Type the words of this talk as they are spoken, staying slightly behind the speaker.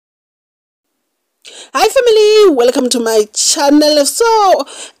Hi family, welcome to my channel. So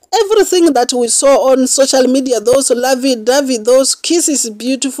everything that we saw on social media, those lovey-dovey, those kisses,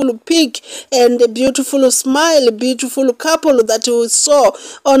 beautiful pic and a beautiful smile, beautiful couple that we saw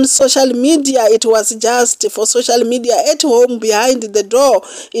on social media, it was just for social media. At home behind the door,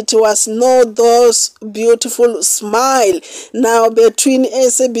 it was not those beautiful smile. Now between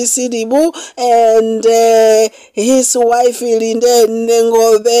sabclivhu and his wife Linde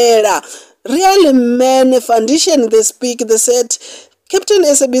Nengobera, Real Men Foundation, they speak, they said Captain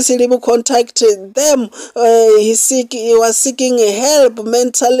sabclivhu contacted them. He was seeking help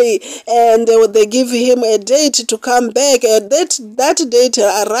mentally, and they give him a date to come back. That date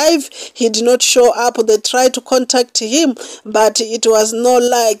arrived. He did not show up. They tried to contact him, but it was not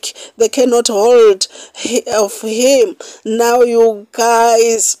like they cannot hold of him. Now, you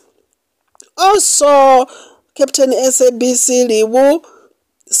guys, also Captain sabclivhu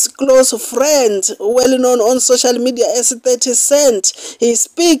close friend, well known on social media as 30 Cent, he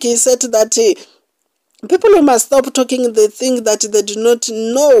said that people who must stop talking the things that they do not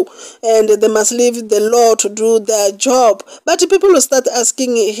know, and they must leave the law to do their job. But people will start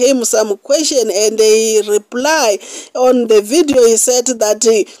asking him some question, and he reply on the video. He said that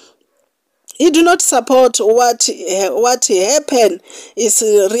he do not support what happened. Is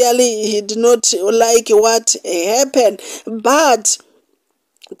really, he did not like what happened, but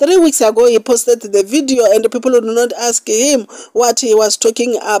 3 weeks ago, he posted the video, and people would not ask him what he was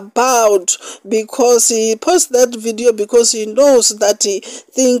talking about, because he posted that video because he knows that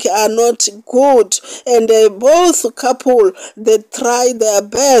things are not good. And both couple, they try their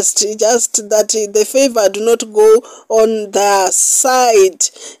best, just that the favor do not go on their side.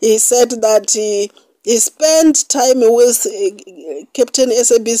 He said that he spent time with Captain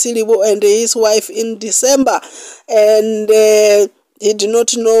sabclivhu and his wife in December, and he did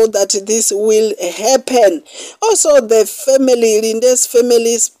not know that this will happen. Also, the family, Linde's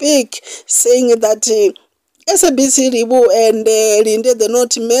family, speak, saying that sabclivhu and Linde, they're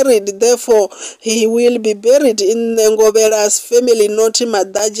not married, therefore he will be buried in Ngobera's family, not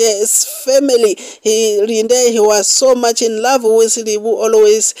Madaje's family. Linde, he was so much in love with Libu,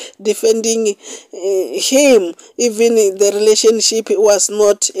 always defending him. Even the relationship was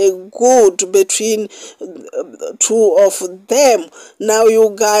not good between two of them. Now,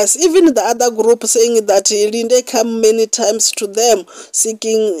 you guys, even the other group saying that Linde come many times to them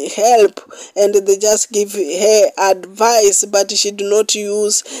seeking help, and they just give her advice, but she do not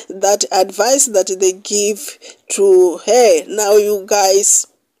use that advice that they give to her. Now, you guys,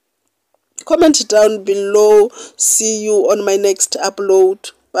 comment down below. See you on my next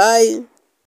upload. Bye.